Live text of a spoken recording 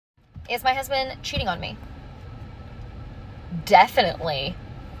Is my husband cheating on me? Definitely.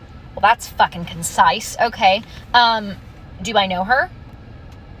 Well, that's fucking concise. Okay. Do I know her?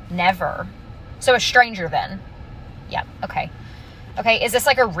 Never. So a stranger then? Yeah, okay. Okay, is this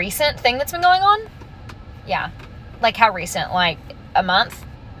like a recent thing that's been going on? Yeah. Like how recent? Like a month?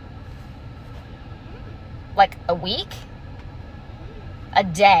 Like a week? A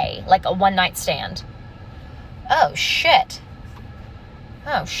day? Like a one night stand? Oh, shit.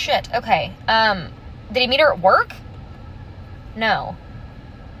 Oh, shit. Okay. Did he meet her at work? No.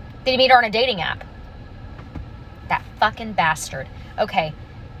 Did he meet her on a dating app? That fucking bastard. Okay.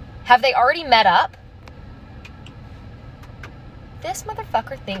 Have they already met up? This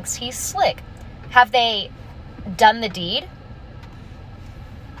motherfucker thinks he's slick. Have they done the deed?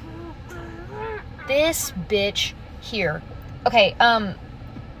 This bitch here. Okay,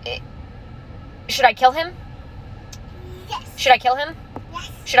 should I kill him? Yes. Should I kill him? Yes.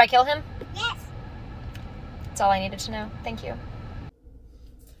 Should I kill him? Yes. That's all I needed to know. Thank you.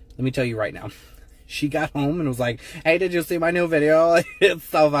 Let me tell you right now. She got home and was like, hey, did you see my new video? It's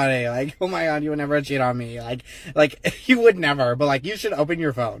so funny. Like, oh my God, you would never cheat on me. Like, you would never, but like, you should open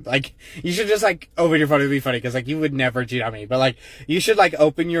your phone. Like, you should just like, open your phone. It'd be funny because like, you would never cheat on me. But like, you should like,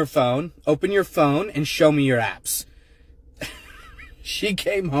 open your phone and show me your apps. She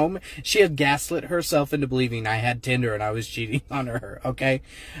came home. She had gaslit herself into believing I had Tinder and I was cheating on her. Okay.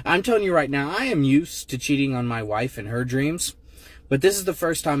 I'm telling you right now, I am used to cheating on my wife in her dreams. But this is the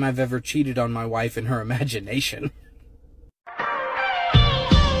first time I've ever cheated on my wife in her imagination.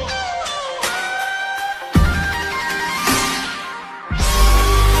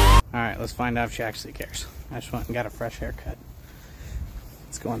 Alright, let's find out if she actually cares. I just went and got a fresh haircut.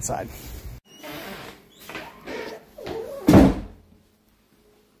 Let's go inside.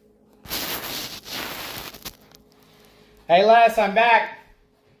 Hey Les, I'm back.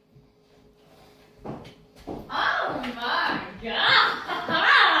 Oh my God.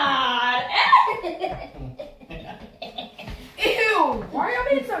 Ew! Why are y'all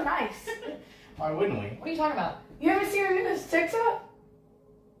being so nice? Why wouldn't we? What are you talking about? You haven't seen her newest TikTok?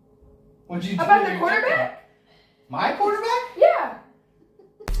 What'd you do? About the quarterback? My quarterback? Yeah.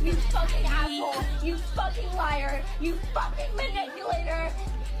 You fucking asshole. You fucking liar. You fucking manipulator.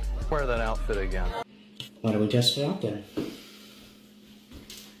 Wear that outfit again. Why don't we test it out then?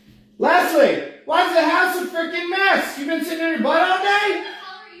 Leslie! Why is the house a freaking mess? You been sitting on your butt all day? What the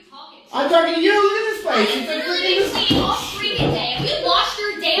hell are you talking to? I'm talking to you. Look at this place. I've literally been staying all freaking day. We washed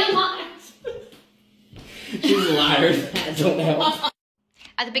your damn lines. She's a liar. That don't help.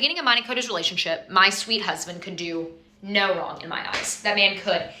 At the beginning of mine and Cody's relationship, my sweet husband could do no wrong in my eyes. That man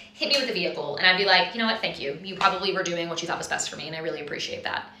could hit me with a vehicle and I'd be like, you know what, thank you. You probably were doing what you thought was best for me and I really appreciate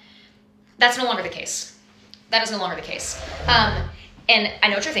that. That's no longer the case. That is no longer the case. And I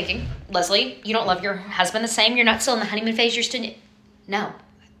know what you're thinking. Leslie, you don't love your husband the same? You're not still in the honeymoon phase? You're still... No.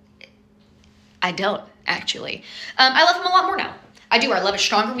 I don't, actually. I love him a lot more now. I do. Our love is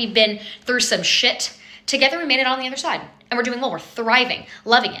stronger. We've been through some shit together. We made it on the other side. And we're doing well. We're thriving.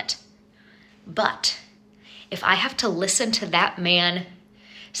 Loving it. But if I have to listen to that man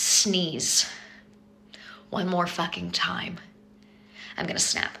sneeze one more fucking time, I'm going to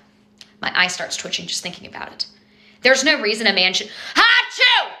snap. My eye starts twitching just thinking about it. There's no reason a man should...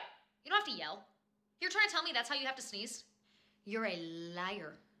 Achoo! You don't have to yell. You're trying to tell me that's how you have to sneeze? You're a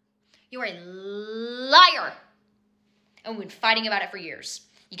liar. You're a liar. And we've been fighting about it for years.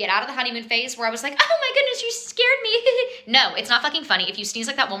 You get out of the honeymoon phase where I was like, oh my goodness, you scared me. No, it's not fucking funny. If you sneeze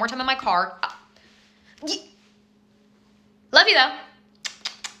like that one more time in my car... Love you, though.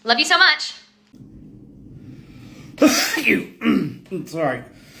 Love you so much. You. Sorry.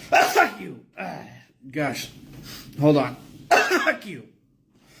 You. Gosh. Hold on. Fuck you.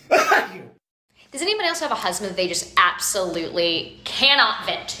 Fuck you. Does anyone else have a husband that they just absolutely cannot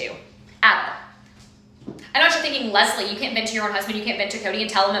vent to at all? I know what you're thinking, Leslie, you can't vent to your own husband, you can't vent to Cody and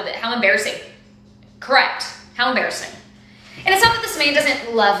tell him how embarrassing. Correct. How embarrassing. And it's not that this man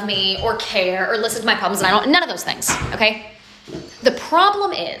doesn't love me or care or listen to my problems, and I don't, none of those things, okay? The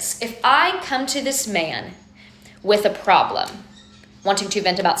problem is, if I come to this man with a problem, wanting to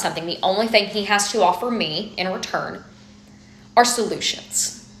vent about something, the only thing he has to offer me in return are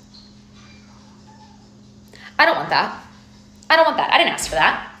solutions. I don't want that. I don't want that. I didn't ask for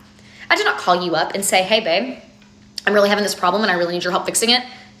that. I did not call you up and say, hey, babe, I'm really having this problem and I really need your help fixing it.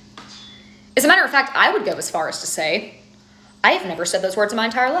 As a matter of fact, I would go as far as to say, I have never said those words in my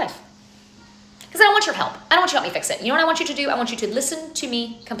entire life. Because I don't want your help. I don't want you to help me fix it. You know what I want you to do? I want you to listen to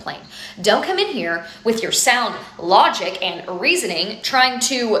me complain. Don't come in here with your sound logic and reasoning trying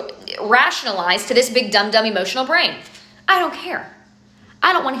to rationalize to this big dumb emotional brain. I don't care.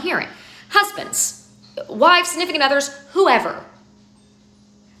 I don't want to hear it. Husbands, wives, significant others, whoever.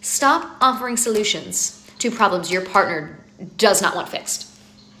 Stop offering solutions to problems your partner does not want fixed.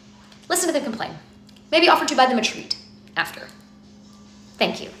 Listen to them complain. Maybe offer to buy them a treat after.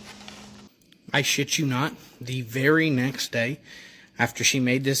 Thank you. I shit you not, the very next day after she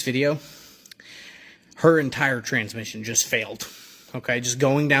made this video, her entire transmission just failed. Okay, just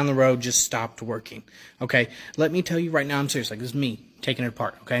going down the road just stopped working. Okay, let me tell you right now, I'm serious. Like, this is me taking it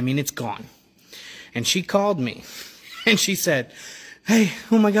apart. Okay, I mean, it's gone. And she called me and she said, hey,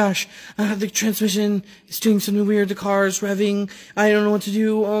 oh my gosh, the transmission is doing something weird. The car's revving. I don't know what to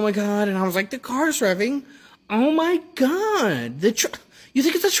do. Oh my God. And I was like, the car's revving? Oh my God. You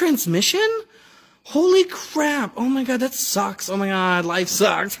think it's a transmission? Holy crap. Oh my God, that sucks. Oh my God, life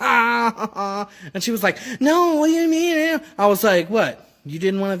sucks. And she was like, no, what do you mean? I was like, what? You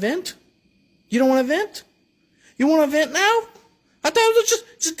didn't want to vent? You don't want to vent? You want to vent now? I thought it was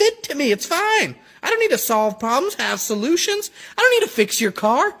just vent to me. It's fine. I don't need to solve problems, have solutions. I don't need to fix your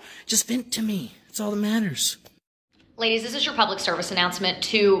car. Just vent to me. That's all that matters. Ladies, this is your public service announcement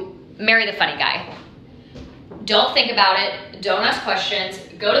to marry the funny guy. Don't think about it. Don't ask questions.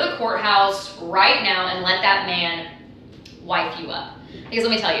 Go to the courthouse right now and let that man wipe you up. Because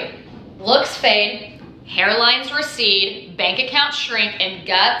let me tell you, looks fade, hairlines recede, bank accounts shrink, and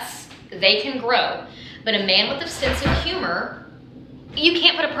guts, they can grow. But a man with a sense of humor, you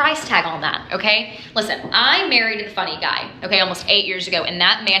can't put a price tag on that, okay? Listen, I married the funny guy, okay, almost 8 years ago, and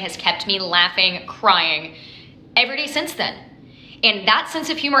that man has kept me laughing, crying every day since then. And that sense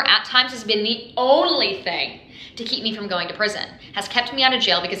of humor at times has been the only thing to keep me from going to prison, has kept me out of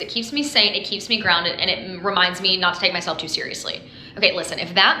jail because it keeps me sane, it keeps me grounded, and it reminds me not to take myself too seriously. Okay, listen,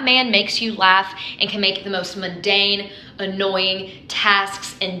 if that man makes you laugh and can make the most mundane, annoying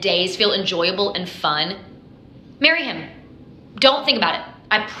tasks and days feel enjoyable and fun, marry him. Don't think about it.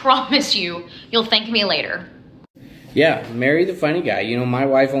 I promise you, you'll thank me later. Yeah, marry the funny guy. You know, my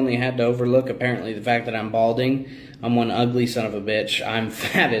wife only had to overlook, apparently, the fact that I'm balding. I'm one ugly son of a bitch. I'm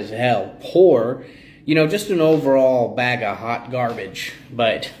fat as hell. Poor. You know, just an overall bag of hot garbage.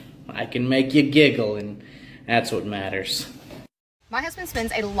 But I can make you giggle, and that's what matters. My husband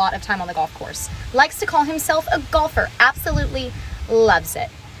spends a lot of time on the golf course. Likes to call himself a golfer. Absolutely loves it.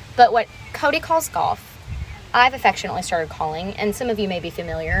 But what Cody calls golf, I've affectionately started calling, and some of you may be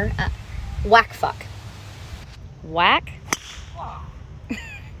familiar, whack fuck. Whack?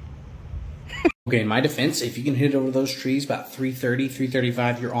 Okay, in my defense, if you can hit it over those trees about 330,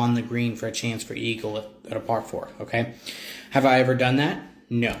 335, you're on the green for a chance for eagle at a par 4, okay? Have I ever done that?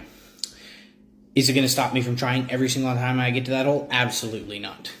 No. Is it going to stop me from trying every single time I get to that hole? Absolutely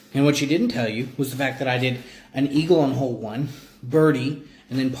not. And what she didn't tell you was the fact that I did an eagle on hole 1, birdie,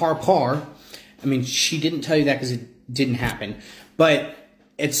 and then par. I mean, she didn't tell you that because it didn't happen. But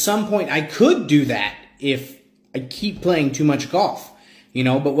at some point, I could do that if I keep playing too much golf. You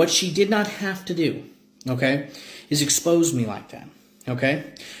know, but what she did not have to do, okay, is expose me like that,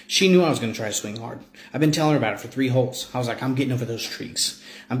 okay? She knew I was going to try to swing hard. I've been telling her about it for 3 holes. I was like, I'm getting over those trees.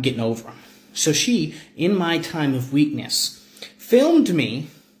 I'm getting over them. So she, in my time of weakness, filmed me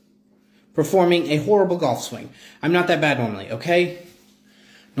performing a horrible golf swing. I'm not that bad normally, okay?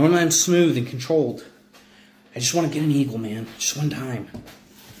 Normally I'm smooth and controlled. I just want to get an eagle, man. Just one time.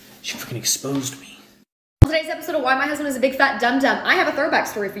 She freaking exposed me. Today's episode of Why My Husband is a Big Fat Dum-Dum. I have a throwback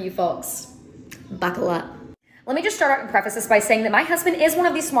story for you folks. Buckle up. Let me just start out and preface this by saying that my husband is one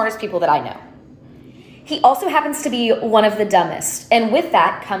of the smartest people that I know. He also happens to be one of the dumbest. And with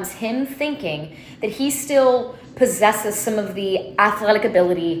that comes him thinking that he still possesses some of the athletic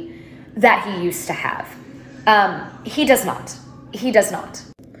ability that he used to have. He does not. He does not.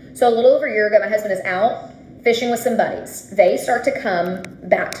 So a little over a year ago, my husband is out fishing with some buddies. They start to come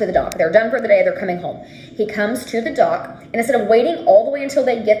back to the dock. They're done for the day, they're coming home. He comes to the dock, and instead of waiting all the way until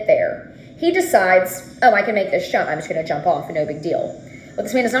they get there, he decides, oh, I can make this jump. I'm just gonna jump off, no big deal. What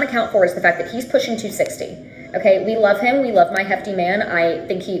this man does not account for is the fact that he's pushing 260. Okay, we love him, we love my hefty man. I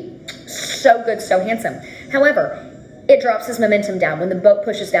think he's so good, so handsome. However, it drops his momentum down when the boat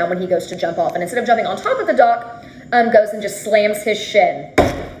pushes down when he goes to jump off. And instead of jumping on top of the dock, goes and just slams his shin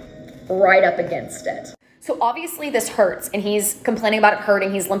right up against it. So obviously this hurts, and he's complaining about it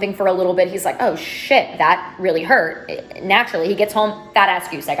hurting. He's limping for a little bit. He's like, oh shit, that really hurt. Naturally, he gets home, fat ass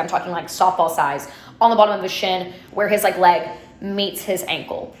goose egg. I'm talking like softball size on the bottom of his shin where his like leg meets his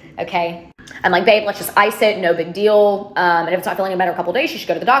ankle, okay? I'm like, babe, let's just ice it, no big deal. And if it's not feeling better a couple days, you should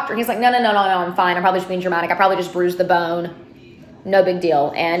go to the doctor. He's like, no, I'm fine. I'm probably just being dramatic. I probably just bruised the bone. No big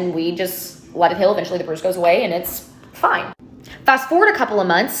deal. And we just let it heal. Eventually the bruise goes away and it's fine. Fast forward a couple of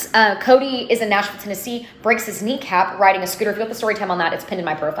months, Cody is in Nashville, Tennessee, breaks his kneecap riding a scooter. If you want the story time on that, it's pinned in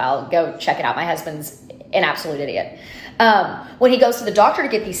my profile. Go check it out. My husband's an absolute idiot. When he goes to the doctor to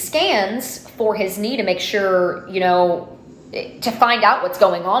get these scans for his knee to make sure, you know, to find out what's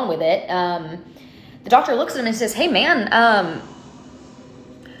going on with it, the doctor looks at him and says, hey man,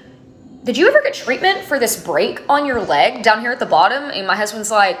 did you ever get treatment for this break on your leg down here at the bottom? And my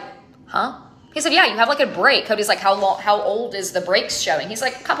husband's like, huh? He said, yeah, you have like a break. Cody's like, how old is the break showing? He's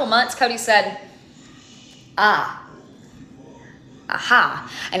like, a couple months. Cody said, aha,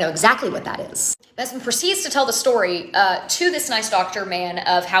 I know exactly what that is. My husband proceeds to tell the story to this nice doctor man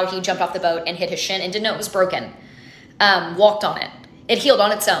of how he jumped off the boat and hit his shin and didn't know it was broken. Walked on it. It healed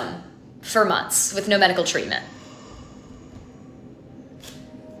on its own for months with no medical treatment.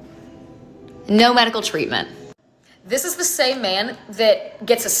 No medical treatment. This is the same man that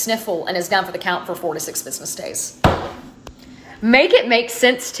gets a sniffle and is down for the count for 4 to 6 business days. Make it make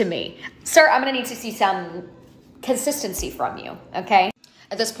sense to me. Sir, I'm gonna need to see some consistency from you, okay?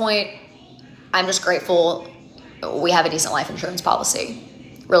 At this point, I'm just grateful we have a decent life insurance policy,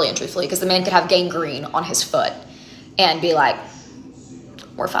 really and truthfully, because the man could have gangrene on his foot and be like,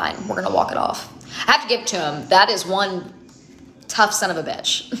 we're fine, we're gonna walk it off. I have to give it to him. That is one tough son of a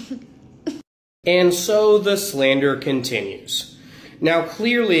bitch. And so the slander continues. Now,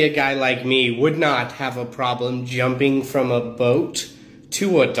 clearly a guy like me would not have a problem jumping from a boat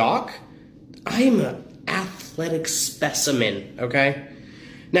to a dock. I'm an athletic specimen, okay?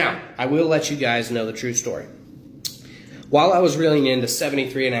 Now, I will let you guys know the true story. While I was reeling in the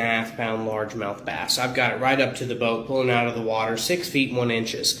 73.5-pound largemouth bass, I've got it right up to the boat, pulling out of the water, 6 feet 1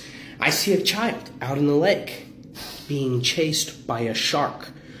 inches. I see a child out in the lake being chased by a shark.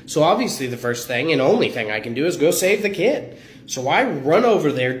 So obviously the first thing and only thing I can do is go save the kid. So I run over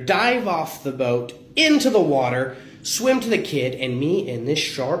there, dive off the boat, into the water, swim to the kid, and me and this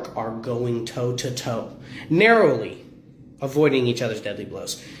shark are going toe to toe, narrowly avoiding each other's deadly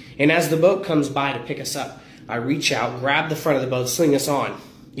blows. And as the boat comes by to pick us up, I reach out, grab the front of the boat, sling us on.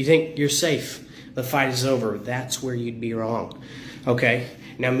 You think you're safe, the fight is over. That's where you'd be wrong. Okay,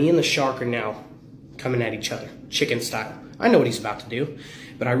 now me and the shark are now coming at each other, chicken style. I know what he's about to do.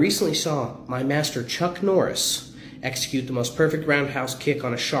 But I recently saw my master Chuck Norris execute the most perfect roundhouse kick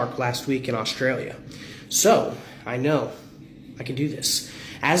on a shark last week in Australia. So, I know I can do this.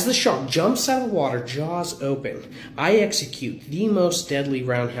 As the shark jumps out of the water, jaws open, I execute the most deadly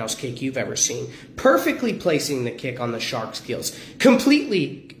roundhouse kick you've ever seen, perfectly placing the kick on the shark's gills,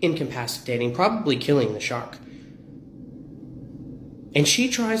 completely incapacitating, probably killing the shark. And she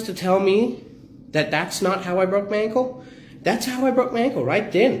tries to tell me that that's not how I broke my ankle? That's how I broke my ankle,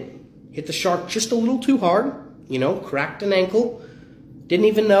 right then. Hit the shark just a little too hard, you know, cracked an ankle. Didn't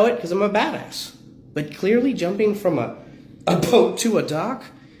even know it because I'm a badass. But clearly jumping from a boat to a dock,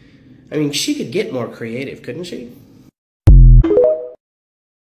 I mean, she could get more creative, couldn't she?